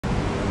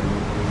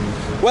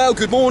Well,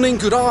 good morning,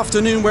 good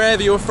afternoon,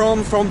 wherever you're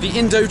from the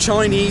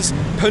Indo-Chinese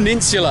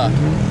Peninsula.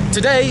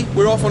 Today,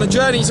 we're off on a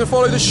journey to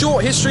follow the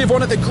short history of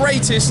one of the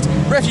greatest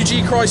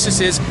refugee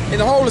crises in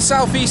the whole of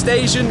Southeast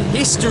Asian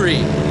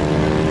history.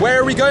 Where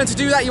are we going to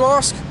do that, you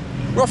ask?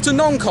 We're off to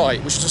Nong Khai,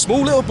 which is a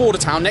small little border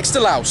town next to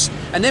Laos.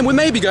 And then we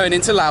may be going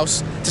into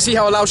Laos to see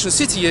how a Laotian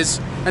city is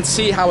and to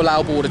see how a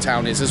Lao border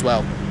town is as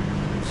well.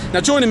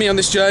 Now, joining me on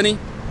this journey,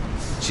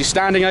 she's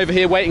standing over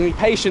here waiting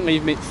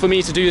patiently for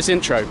me to do this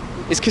intro,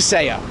 is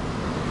Kaseya.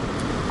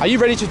 Are you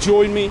ready to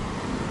join me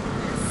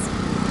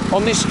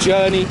on this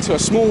journey to a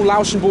small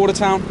Laotian border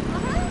town?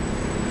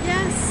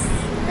 Yes.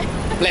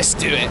 Let's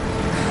do it.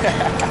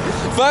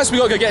 First, we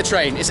got to go get a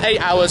train. It's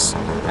 8 hours,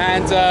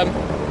 and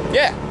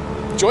yeah,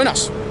 join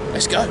us.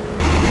 Let's go.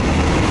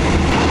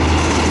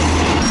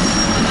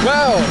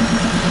 Well,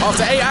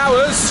 after 8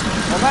 hours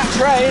on that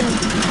train,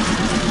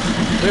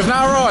 we've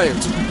now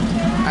arrived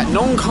at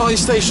Nong Khai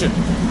Station.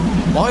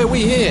 Why are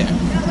we here?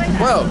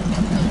 Well,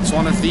 it's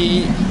one of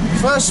the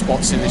first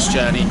spots in this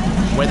journey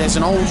where there's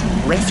an old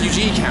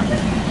refugee camp.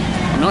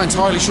 I'm not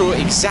entirely sure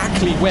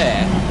exactly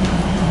where,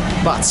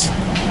 but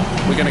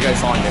we're going to go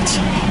find it.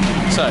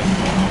 So,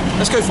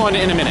 let's go find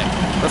it in a minute.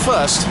 But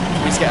first,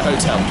 we need to get a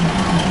hotel.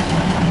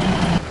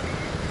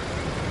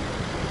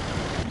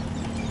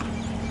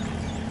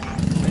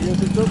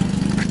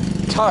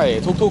 Thai,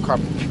 ทุกๆครับ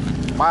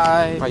ไ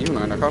ปอยู่ไหน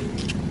นะครับ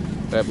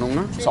แบบนู้น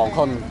นะ2 ค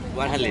น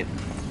วันฮันเลด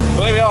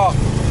Well, here we are,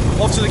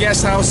 off to the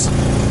guest house,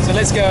 so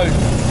let's go.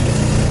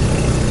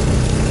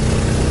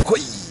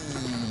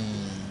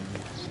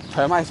 เธ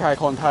อไม่ใช่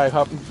คนไทยค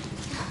รับ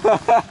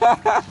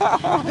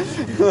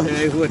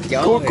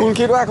คุณ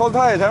คิดว่าคนไ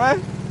ทยใช่ไหม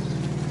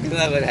คิด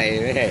ว่าคนไทย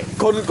ไม่ใช่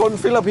คน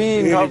ฟิลิปปิ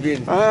นส์ครับ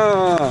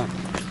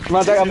ม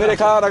าจากอเมริ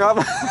กานะครับ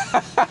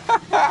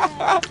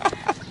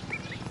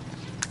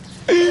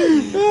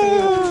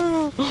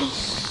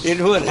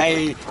พูดไทย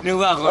นึก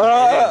ว่าคนไท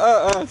ย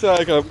ใช่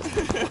ครับ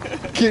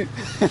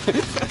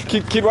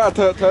คิดว่า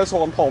เธอส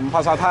อนผมภ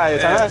าษาไทย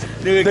ใช่ไหม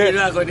คิด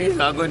ว่าคนนี้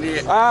สอนคนนี้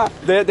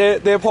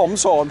เดี๋ยวผม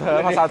สอนเธอ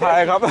ภาษาไทย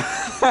ครับ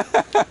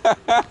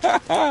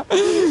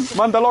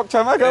มันตลกใช่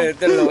ไหมครับ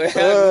ตลก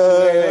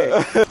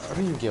เ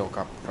รื่องเกี่ยว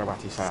กับประวั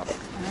ติศาสตร์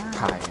ไ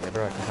ทยและป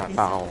ระวัติศาสตร์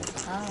ลาว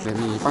และ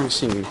มีบาง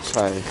สิ่งใ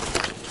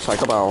ส่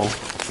กระเป๋า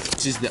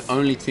This is the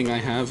only thing I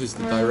have is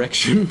the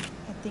direction.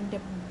 I think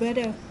the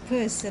better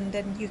person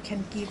than you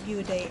can give you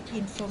the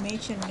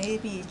information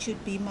maybe it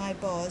should be my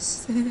boss.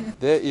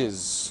 There is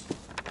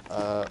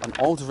an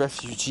old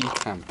refugee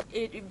camp.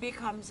 It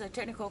becomes a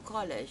technical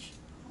college.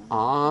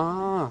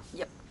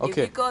 Yep.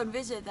 Okay. If you go and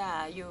visit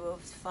that, you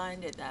will find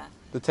it there.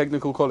 The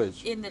technical college?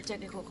 In the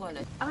technical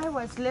college. I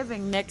was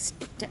living next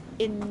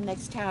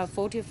town,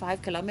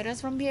 45 kilometers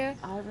from here.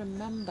 I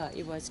remember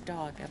it was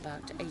dark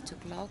about 8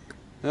 o'clock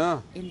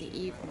in the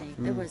evening.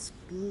 There was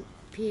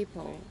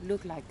people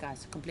look like us,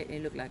 completely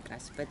look like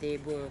us, but they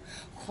were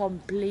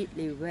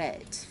completely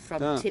wet from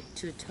tip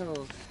to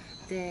toe.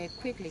 They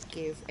quickly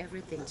gave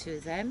everything to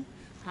them,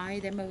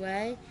 hide them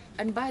away,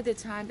 and by the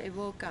time I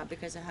woke up,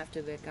 because I have to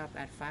wake up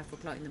at 5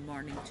 o'clock in the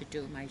morning to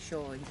do my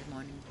show in the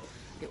morning,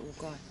 they all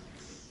gone.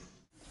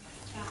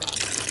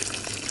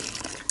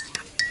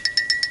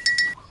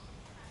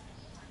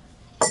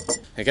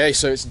 Okay,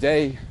 so it's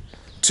day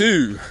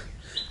 2,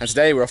 and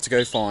today we're off to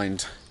go find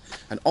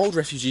an old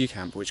refugee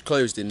camp which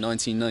closed in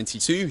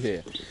 1992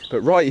 here.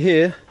 But right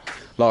here,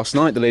 last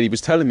night the lady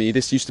was telling me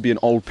this used to be an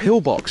old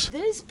pillbox.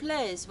 This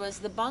place was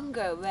the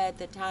bunker where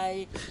the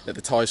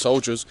Thai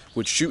soldiers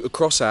would shoot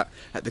across at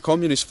the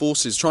communist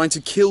forces trying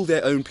to kill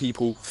their own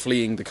people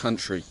fleeing the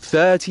country.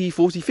 30,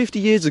 40, 50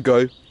 years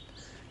ago,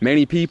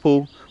 many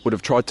people would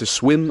have tried to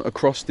swim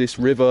across this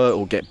river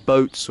or get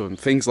boats and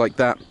things like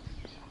that,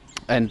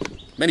 and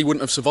many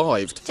wouldn't have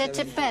survived.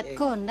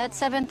 That's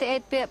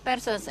 78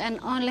 persons, and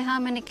only how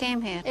many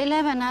came here?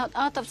 11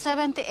 out of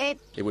 78.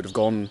 They would have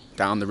gone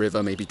down the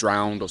river, maybe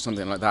drowned or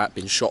something like that,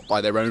 been shot by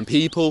their own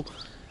people.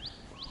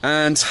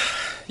 And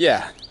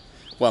yeah,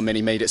 well,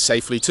 many made it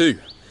safely too.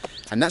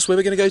 And that's where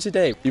we're going to go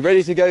today. You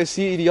ready to go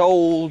see the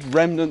old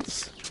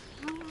remnants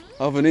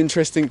of an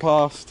interesting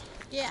past?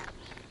 Yeah.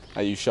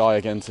 Are you shy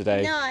again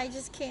today? No, I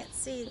just can't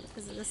see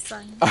because of the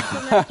sun.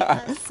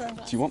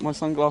 Do you want my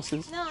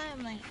sunglasses? No, I have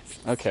my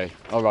glasses. Okay,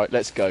 all right,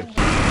 let's go.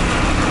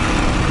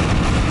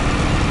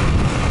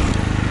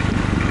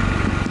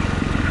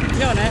 เ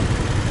ที่ยวไหน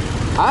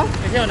ไป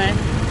เที่ยวไหน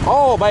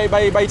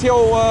ไปเที่ยว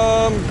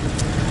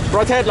ป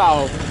ระเทศลาว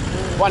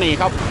วันนี้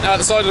ครับ At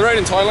the side of the road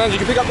in Thailand, you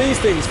can pick up these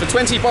things for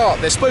 20 baht.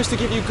 They're supposed to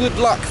give you good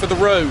luck for the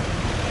road,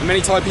 and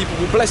many Thai people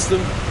will bless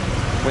them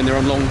when they're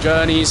on long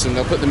journeys, and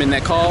they'll put them in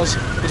their cars.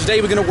 But today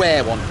we're going to wear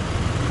one.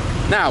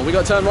 Now we've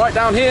got to turn right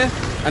down here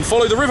and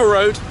follow the river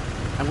road,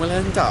 and we'll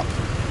end up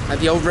at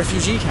the old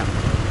refugee camp.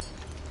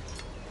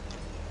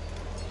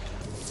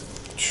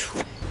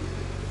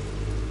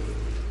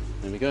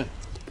 There we go.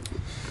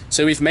 So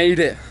we've made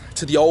it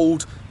to the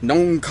old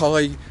Nong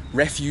Khai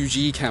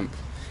refugee camp.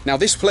 Now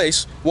this place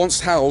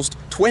once housed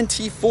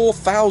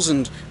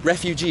 24,000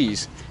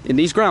 refugees in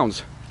these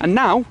grounds, and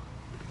now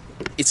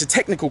it's a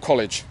technical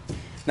college.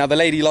 Now, the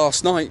lady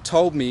last night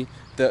told me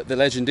that the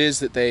legend is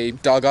that they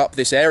dug up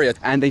this area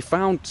and they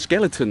found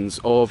skeletons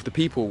of the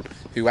people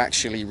who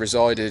actually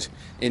resided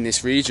in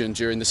this region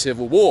during the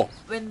Civil War.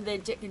 When they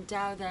digging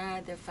down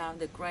there, they found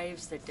the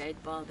graves, the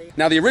dead bodies.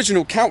 Now, the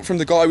original count from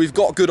the guy we've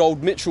got, good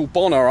old Mitchell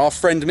Bonner, our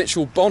friend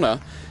Mitchell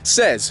Bonner,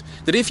 says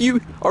that if you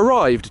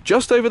arrived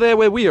just over there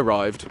where we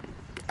arrived,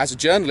 as a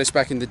journalist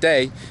back in the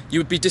day, you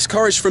would be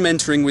discouraged from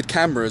entering with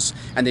cameras,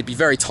 and they'd be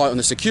very tight on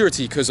the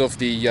security because of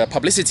the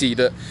publicity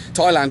that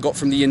Thailand got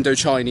from the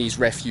Indo-Chinese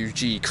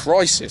refugee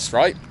crisis,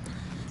 right?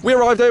 We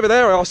arrived over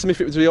there, I asked him if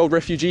it was the old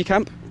refugee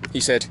camp. He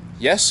said,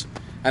 yes.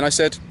 And I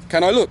said,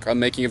 can I look? I'm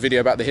making a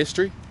video about the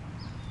history.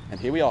 And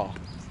here we are,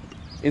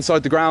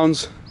 inside the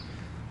grounds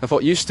of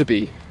what used to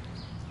be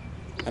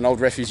an old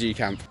refugee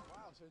camp.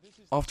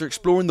 After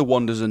exploring the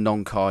wonders of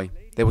Nong Khai,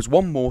 there was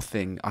one more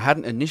thing I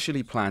hadn't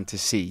initially planned to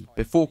see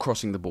before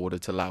crossing the border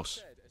to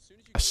Laos.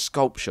 A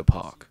sculpture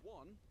park.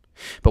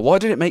 But why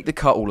did it make the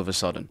cut all of a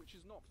sudden?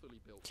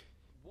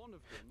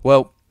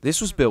 Well, this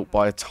was built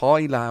by a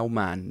Thai Lao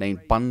man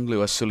named Bun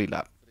Lua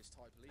Sulilap,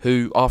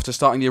 who, after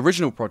starting the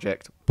original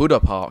project, Buddha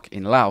Park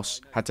in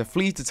Laos, had to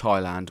flee to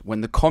Thailand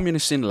when the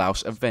communists in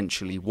Laos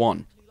eventually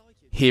won.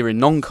 Here in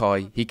Nong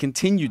Khai, he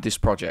continued this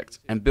project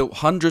and built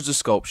hundreds of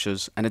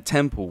sculptures and a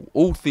temple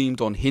all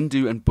themed on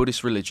Hindu and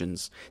Buddhist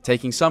religions,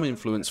 taking some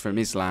influence from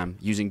Islam,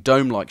 using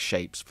dome-like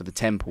shapes for the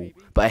temple,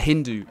 but a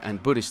Hindu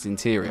and Buddhist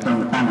interior.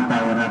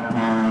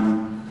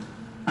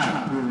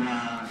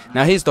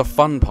 Now here's the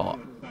fun part.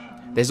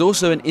 There's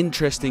also an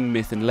interesting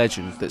myth and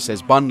legend that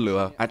says Bun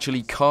Lua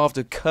actually carved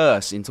a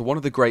curse into one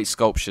of the great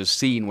sculptures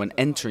seen when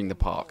entering the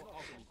park,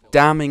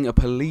 damning a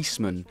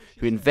policeman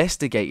who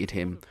investigated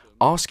him,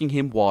 asking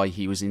him why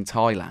he was in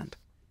Thailand.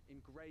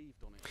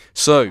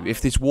 So,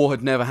 if this war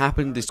had never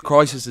happened, this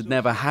crisis had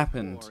never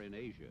happened,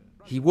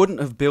 he wouldn't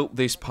have built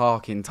this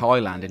park in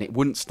Thailand and it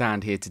wouldn't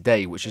stand here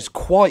today, which is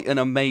quite an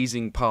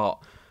amazing part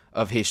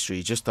of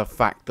history. Just the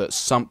fact that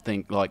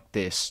something like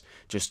this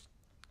just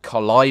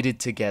collided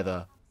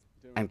together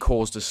and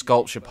caused a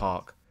sculpture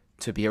park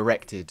to be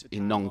erected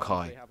in Nong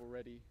Khai.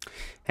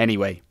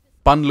 Anyway,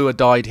 Bun Lua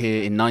died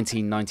here in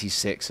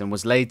 1996 and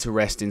was laid to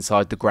rest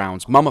inside the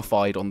grounds,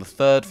 mummified on the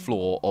 3rd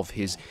floor of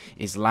his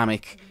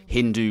Islamic,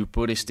 Hindu,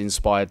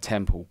 Buddhist-inspired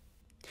temple.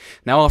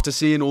 Now, after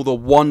seeing all the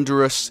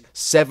wondrous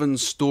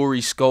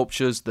 7-story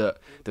sculptures that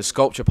the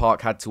sculpture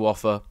park had to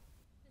offer,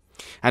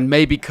 and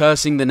maybe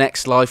cursing the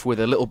next life with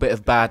a little bit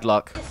of bad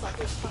luck.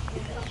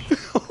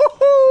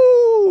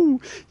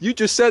 You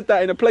just said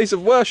that in a place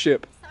of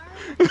worship.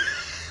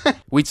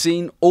 We'd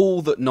seen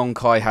all that Nong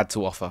Khai had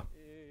to offer,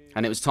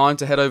 and it was time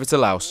to head over to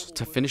Laos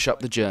to finish up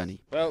the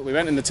journey. Well, we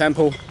went in the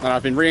temple, and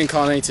I've been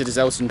reincarnated as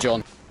Elton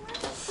John.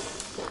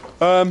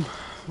 We're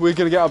going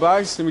to get our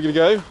bags, and we're going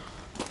to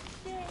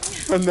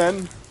go. And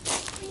then...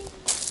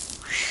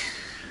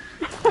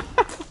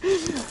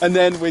 and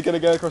then we're going to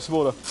go across the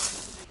border.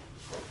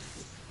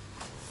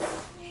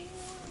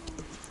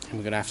 And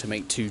we're going to have to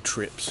make 2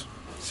 trips.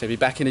 So be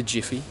back in a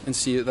jiffy and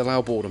see you at the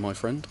Lao border, my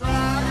friend.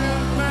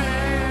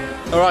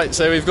 Alright,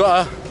 so we've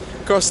got to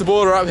cross the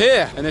border up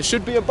here, and there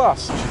should be a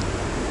bus.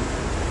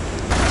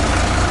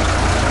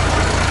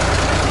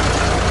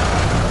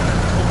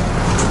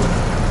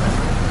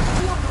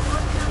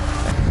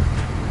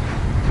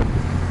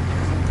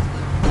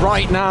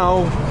 Right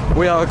now,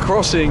 we are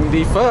crossing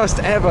the first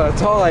ever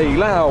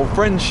Thai-Lao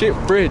Friendship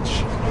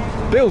Bridge,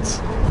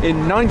 built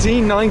in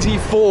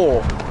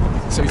 1994.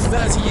 So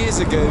 30 years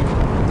ago,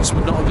 this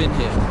would not have been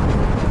here.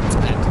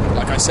 And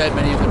like I said,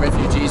 many of the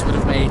refugees would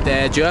have made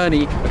their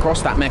journey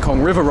across that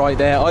Mekong River right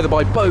there, either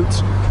by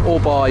boat or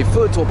by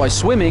foot or by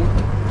swimming,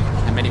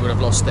 and many would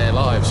have lost their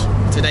lives.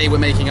 Today we're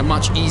making a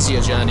much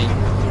easier journey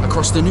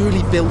across the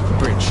newly built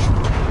bridge.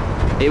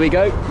 Here we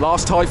go,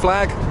 last Thai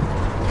flag.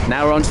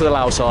 Now we're onto the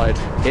Lao side.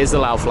 Here's the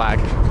Lao flag.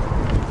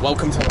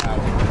 Welcome to Lao.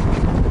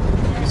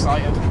 Are you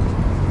excited?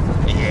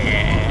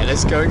 Yeah,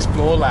 let's go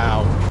explore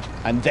Lao.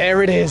 And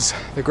there it is,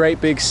 the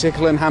great big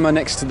sickle and hammer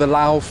next to the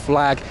Lao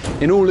flag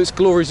in all its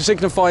glory to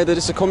signify that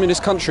it's a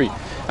communist country.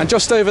 And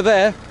just over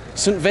there,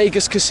 St.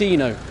 Vegas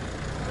Casino.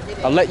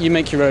 I'll let you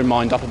make your own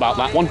mind up about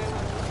that one.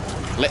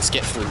 Let's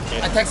get through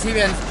here. A taxi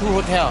and 2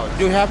 hotel.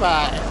 Do you have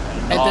a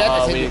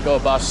address? We go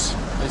bus.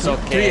 It's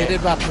okay. 300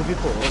 baht per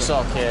people. It's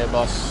okay,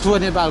 boss.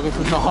 200 baht per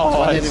people.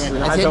 No, I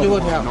send you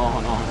hotel. No.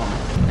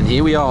 And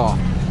here we are,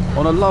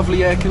 on a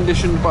lovely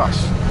air-conditioned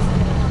bus.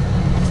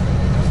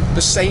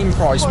 The same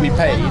price we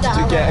paid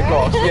to get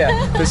across.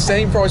 Yeah, the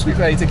same price we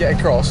paid to get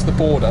across the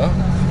border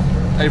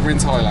over in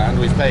Thailand,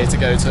 we've paid to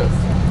go to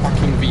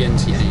fucking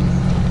Vientiane.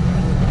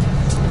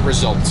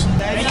 Result.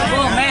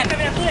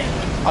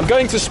 I'm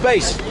going to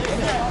space.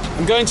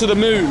 I'm going to the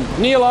moon.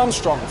 Neil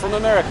Armstrong from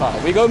America.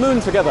 We go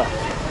moon together.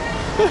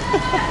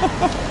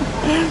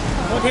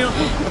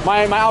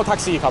 Myเอาแท็ก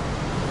ซี่ครับ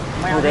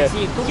ไม่เอาแท็ก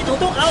ซี่ตุ๊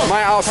กๆไม่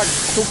เอาแท็ก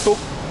ตุ๊ก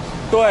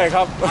ๆด้วยค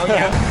รับ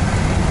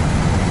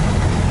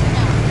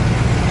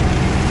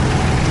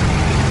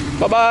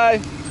Bye bye.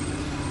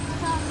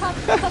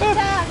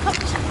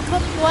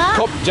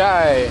 ขอบใจ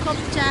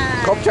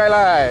เล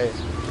ย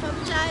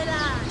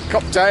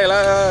Cocktail,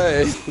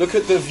 eh? Look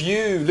at the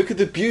view. Look at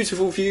the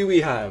beautiful view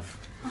we have.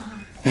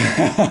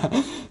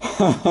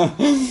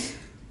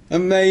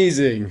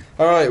 Amazing.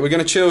 Alright, we're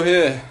going to chill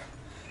here.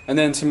 And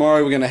then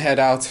tomorrow we're going to head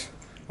out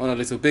on a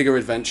little bigger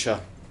adventure.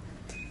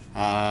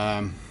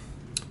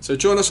 So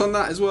join us on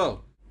that as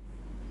well.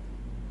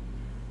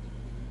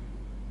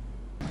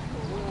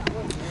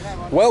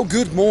 Well,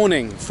 good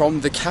morning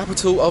from the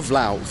capital of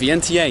Laos,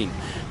 Vientiane.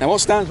 Now what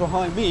stands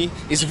behind me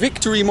is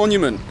Victory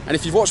Monument, and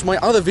if you've watched my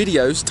other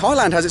videos,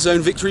 Thailand has its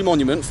own Victory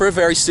Monument for a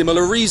very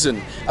similar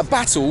reason. A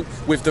battle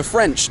with the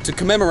French to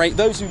commemorate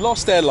those who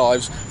lost their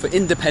lives for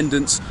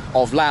independence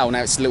of Laos.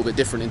 Now it's a little bit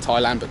different in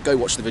Thailand, but go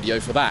watch the video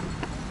for that.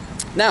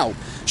 Now,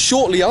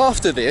 shortly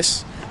after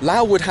this,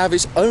 Laos would have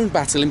its own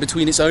battle in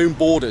between its own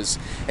borders,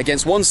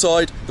 against one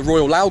side the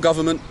Royal Lao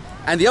government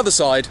and the other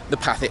side the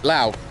Pathet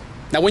Lao.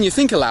 Now when you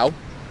think of Laos,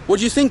 what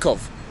do you think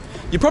of?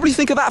 You probably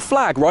think of that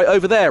flag right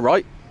over there,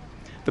 right?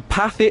 The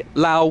Pathet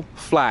Lao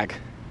flag.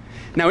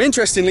 Now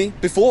interestingly,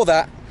 before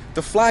that,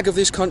 the flag of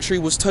this country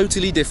was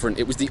totally different.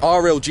 It was the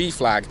RLG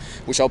flag,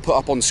 which I'll put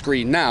up on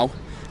screen now.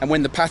 And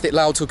when the Pathet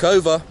Lao took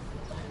over,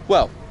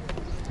 well,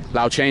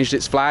 Laos changed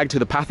its flag to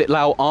the Pathet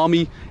Lao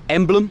army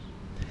emblem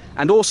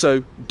and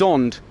also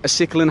donned a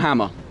sickle and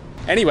hammer.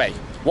 Anyway,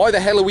 why the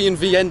hell are we in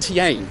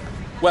Vientiane?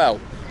 Well,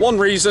 one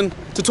reason,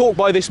 to talk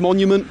by this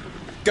monument.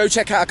 Go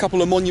check out a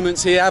couple of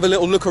monuments here, have a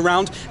little look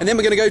around, and then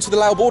we're going to go to the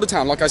Lao border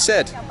town, like I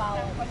said.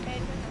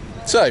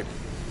 So,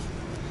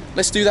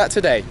 let's do that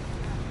today.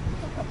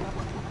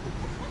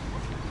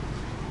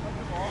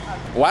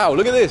 Wow,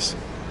 look at this.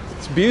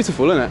 It's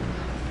beautiful, isn't it?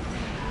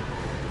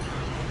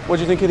 What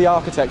do you think of the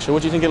architecture?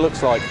 What do you think it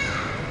looks like?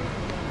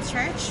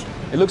 Church?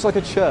 It looks like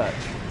a church.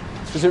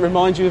 Does it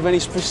remind you of any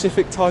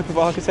specific type of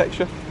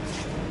architecture?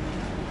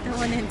 The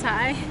one in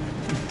Thai?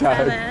 No.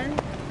 Thailand?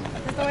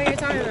 That's the one you're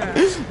talking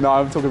about? No,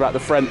 I'm talking about the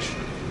French.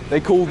 They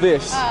call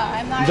this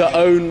the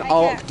own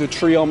Arc de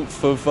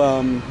Triomphe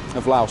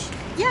of Laos.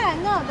 Yeah,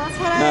 no, that's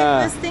what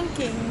I was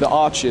thinking. The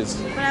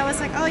arches. But I was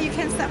like, oh, you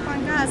can step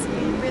on grass. It'd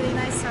be really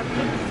nice to have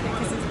picnic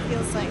because it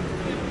feels like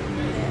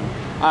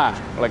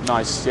like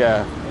nice,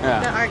 yeah.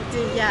 the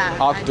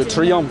Arc de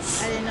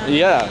Triomphe. I didn't know.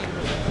 Yeah.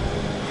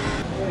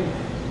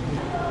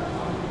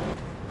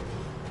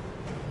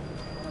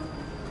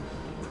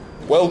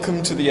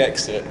 Welcome to the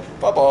exit.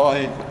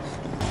 Bye-bye.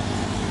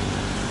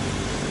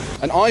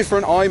 An eye for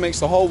an eye makes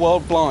the whole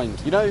world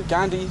blind. You know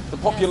Gandhi, the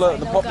popular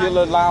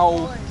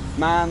Lao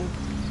man.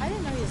 I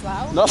didn't know he was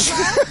Lao. No.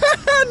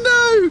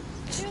 No.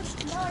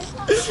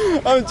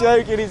 I'm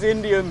joking, he's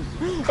Indian.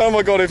 Oh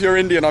my god, if you're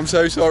Indian, I'm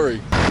so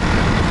sorry.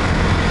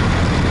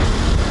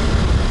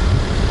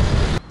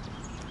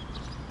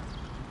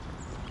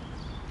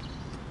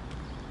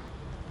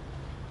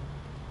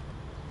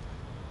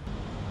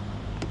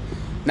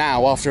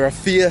 Now, after a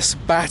fierce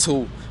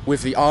battle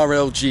with the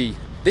RLG,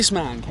 this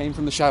man came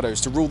from the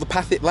shadows to rule the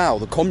Pathet Lao,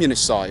 the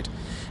communist side,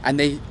 and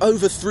they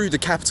overthrew the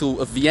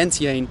capital of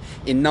Vientiane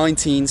in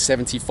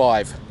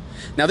 1975.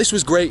 Now this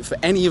was great for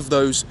any of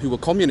those who were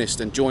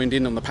communist and joined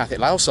in on the Pathet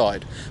Lao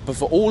side, but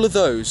for all of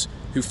those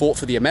who fought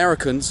for the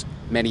Americans,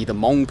 many the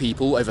Hmong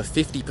people, over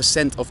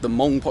 50% of the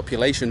Hmong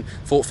population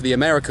fought for the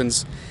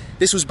Americans,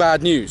 this was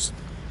bad news,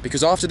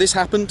 because after this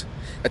happened,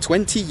 a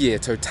 20-year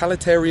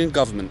totalitarian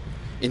government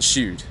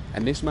ensued,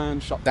 and this man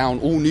shut down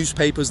all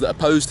newspapers that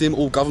opposed him,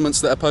 all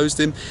governments that opposed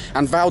him,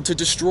 and vowed to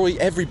destroy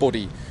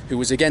everybody who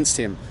was against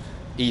him,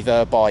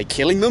 either by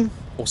killing them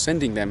or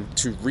sending them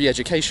to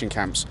re-education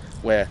camps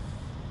where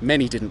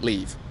many didn't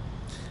leave.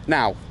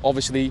 Now,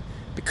 obviously,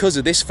 because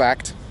of this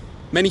fact,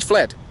 many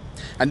fled,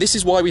 and this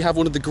is why we have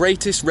one of the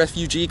greatest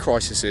refugee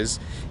crises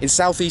in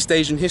Southeast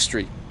Asian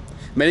history.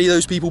 Many of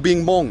those people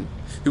being Hmong,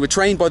 who were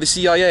trained by the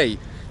CIA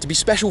to be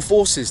special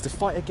forces to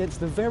fight against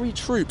the very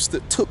troops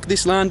that took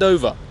this land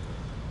over.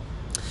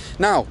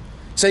 Now,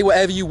 say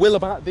whatever you will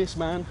about this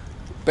man,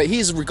 but he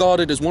is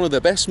regarded as one of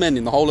the best men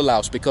in the whole of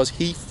Laos because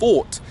he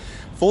fought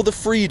for the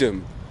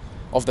freedom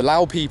of the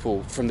Lao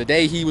people from the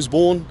day he was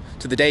born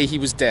to the day he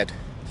was dead.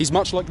 He's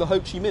much like the Ho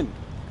Chi Minh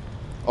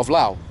of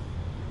Laos.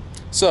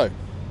 So,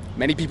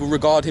 many people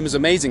regard him as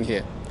amazing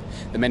here.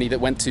 The many that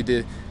went to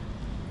the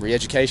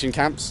re-education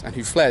camps and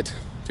who fled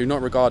do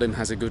not regard him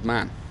as a good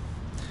man.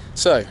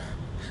 So,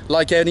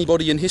 like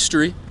anybody in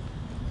history,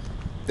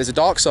 there's a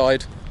dark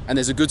side and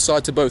there's a good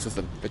side to both of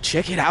them. But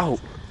check it out,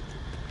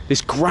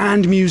 this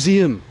grand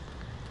museum.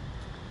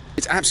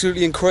 It's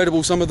absolutely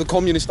incredible, some of the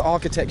communist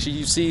architecture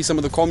you see, some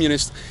of the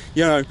communist,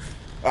 you know,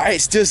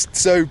 it's just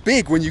so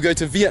big. When you go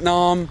to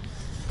Vietnam,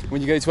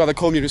 when you go to other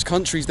communist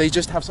countries, they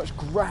just have such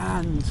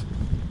grand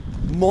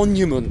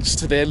monuments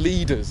to their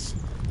leaders.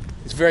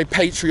 It's very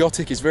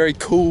patriotic, it's very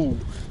cool.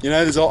 You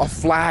know, there's a lot of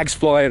flags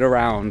flying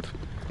around.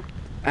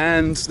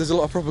 And there's a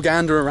lot of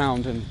propaganda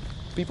around, and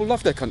people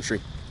love their country.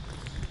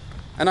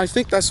 And I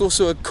think that's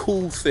also a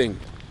cool thing.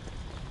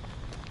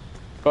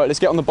 Right, let's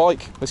get on the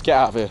bike. Let's get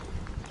out of here.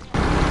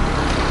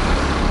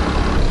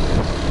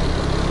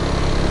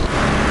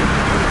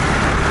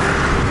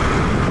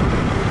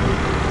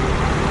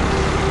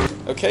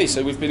 Okay,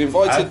 so we've been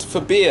invited for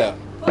beer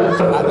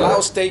At Lao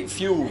State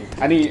Fuel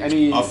อัน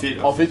นี้ ออ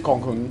ฟฟิศ ของ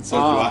คุณ ส่ว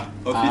นตัว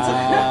ออฟฟิศส่วน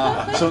ตัว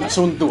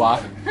ส่วนตัว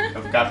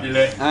กลับนี่เ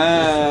ลย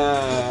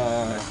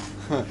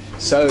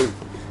So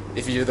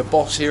if you're the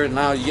boss here in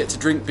Lao, you get to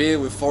drink beer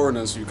with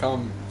foreigners who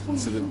come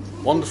to the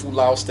wonderful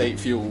Lao State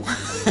Fuel.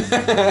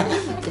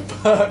 The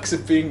perks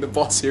of being the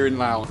boss here in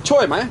Lao.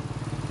 Choi, man.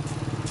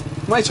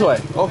 My choi.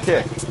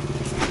 Okay.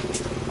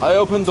 I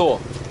open door.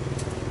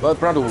 But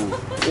brother.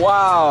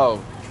 Wow.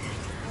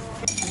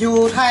 อยู่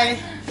ไทย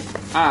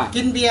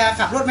กินเบียร์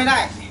ขับรถไม่ได้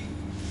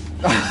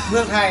เมื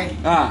องไทย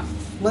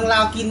เมืองลา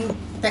วกิน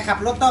แต่ขับ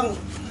รถต้อง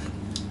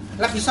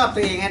รับผิดชอบตั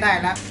วเองให้ได้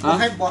นะบอก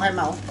ให้เ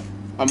มา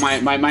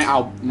ไม่เอา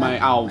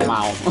เม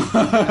า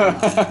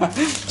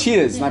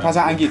Cheers ในภาษ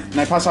าอังกฤษใ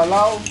นภาษาล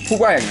าวพูด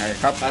ว่าอย่างไร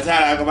ครับภาษา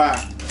แล้วก็ว่า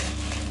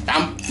ต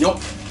ำยก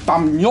แ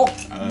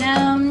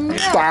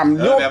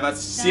บบว่า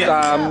เสีย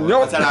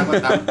ภาษาลาวก็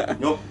ต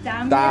ำยก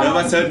หรือ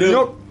ว่าเสือดึง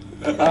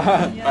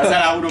ภาษา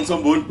ลาวอุดมสม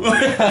บูรณ์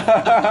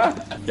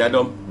ยาด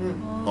ม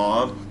หอ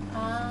ม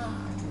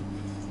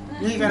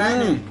นี่ก็ได้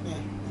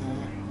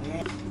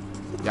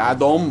ยา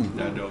ดม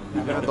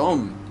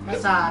ภา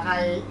ษาไท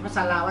ยภาษ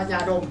าลาวว่ายา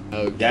ดม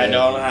ยาด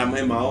มแล้วทำใ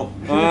ห้เมา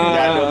ย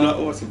าดมแล้วโ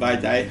อ้สบาย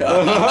ใจ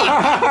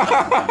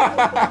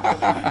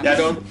ยา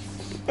ดม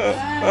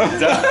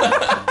เจ้า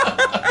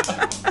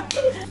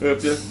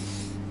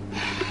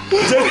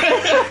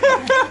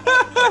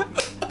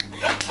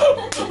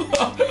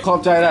ขอบ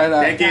ใจเล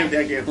ย Thank you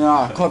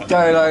ขอบใจ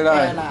เล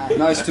ย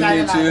Nice to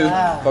meet you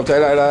ขอบใจ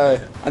เลย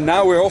And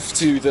now we're off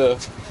to the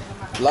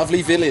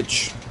lovely village.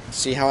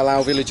 See how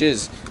Lao village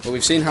is. Well,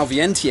 we've seen how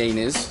Vientiane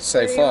is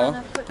so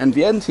far, and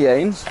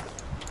Vientiane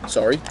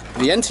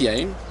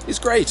is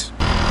great.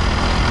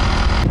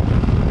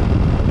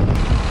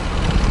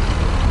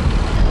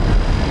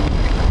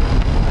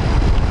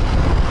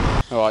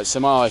 Alright, so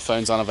my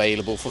iPhone's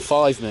unavailable for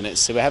 5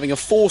 minutes, so we're having a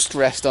forced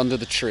rest under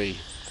the tree.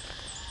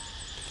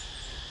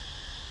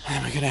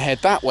 And we're going to head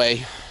that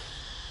way,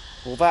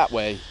 or that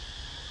way.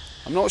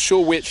 I'm not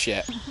sure which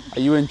yet.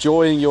 Are you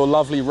enjoying your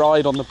lovely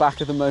ride on the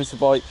back of the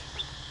motorbike?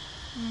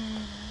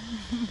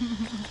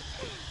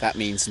 That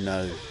means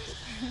no.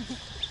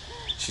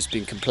 She's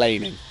been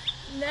complaining.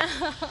 No.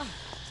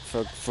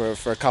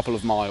 For a couple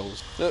of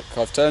miles. Look,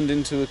 I've turned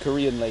into a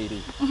Korean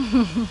lady.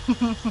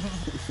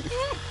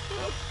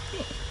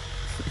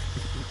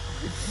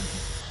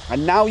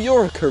 And now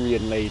you're a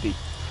Korean lady.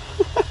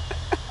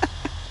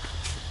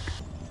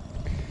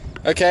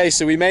 Okay,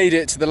 so we made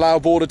it to the Lao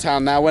border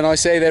town now. When I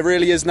say there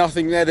really is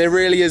nothing there, there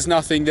really is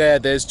nothing there.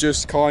 There's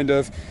just kind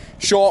of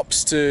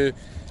shops to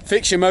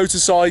fix your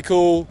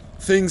motorcycle,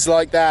 things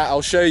like that.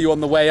 I'll show you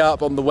on the way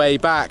up, on the way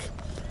back.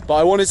 But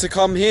I wanted to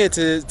come here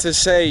to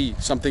say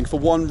something for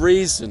one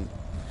reason.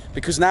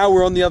 Because now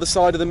we're on the other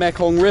side of the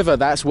Mekong River.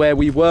 That's where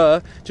we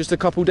were just a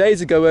couple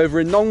days ago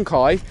over in Nong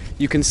Khai.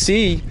 You can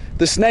see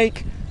the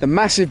snake, the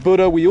massive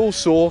Buddha we all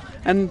saw,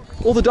 and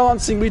all the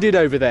dancing we did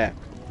over there.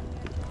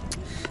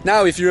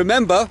 Now, if you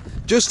remember,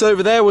 just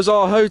over there was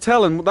our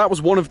hotel, and that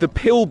was one of the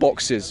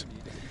pillboxes.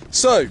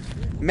 So,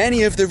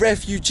 many of the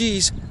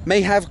refugees may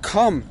have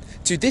come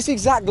to this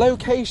exact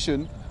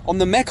location on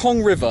the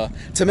Mekong River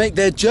to make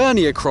their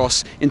journey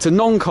across into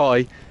Nong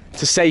Khai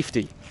to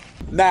safety.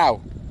 Now,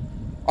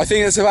 I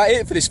think that's about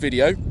it for this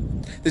video.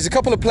 There's a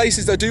couple of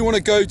places I do want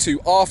to go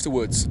to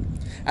afterwards,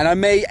 and I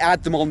may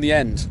add them on the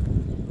end.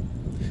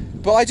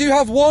 But I do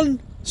have one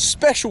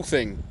special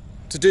thing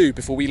to do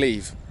before we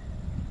leave.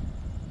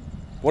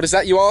 What is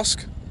that, you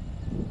ask?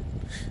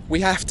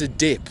 We have to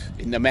dip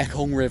in the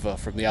Mekong River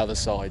from the other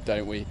side,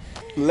 don't we?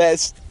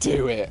 Let's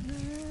do it.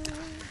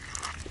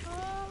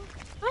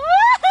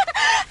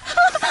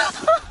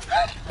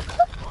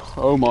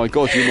 Oh my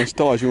god, you almost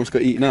died, you almost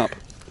got eaten up.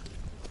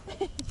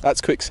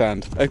 That's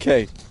quicksand.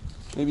 Okay,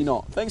 maybe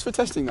not. Thanks for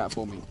testing that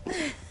for me.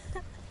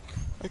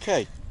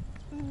 Okay.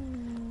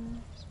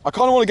 I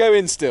kind of want to go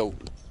in still.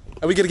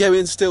 Are we going to go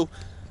in still?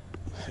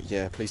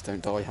 Yeah, please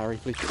don't die, Harry,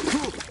 please.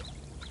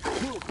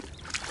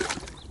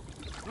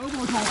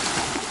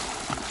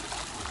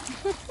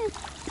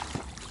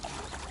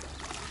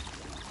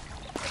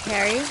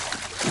 Harry?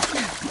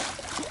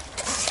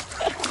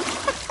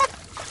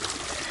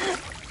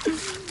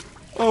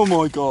 Oh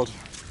my god.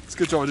 It's a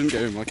good job I didn't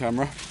go with my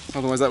camera.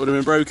 Otherwise that would have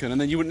been broken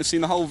and then you wouldn't have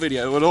seen the whole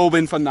video. It would have all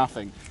been for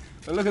nothing.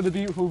 But look at the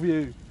beautiful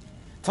view.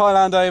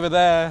 Thailand over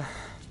there.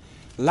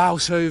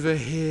 Laos over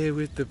here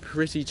with the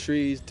pretty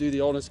trees. Do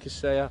the honours,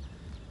 Kasea.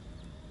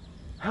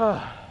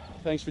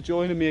 Thanks for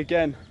joining me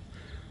again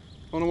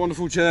on a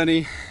wonderful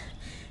journey.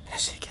 I'll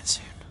see you again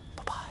soon.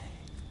 Bye-bye.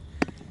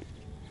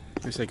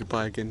 We say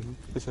goodbye again.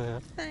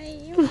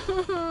 Bye.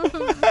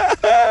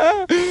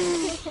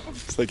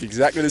 It's like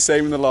exactly the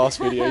same in the last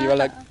video. You were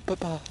like,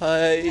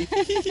 bye-bye.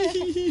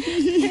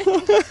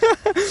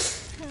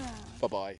 Bye-bye.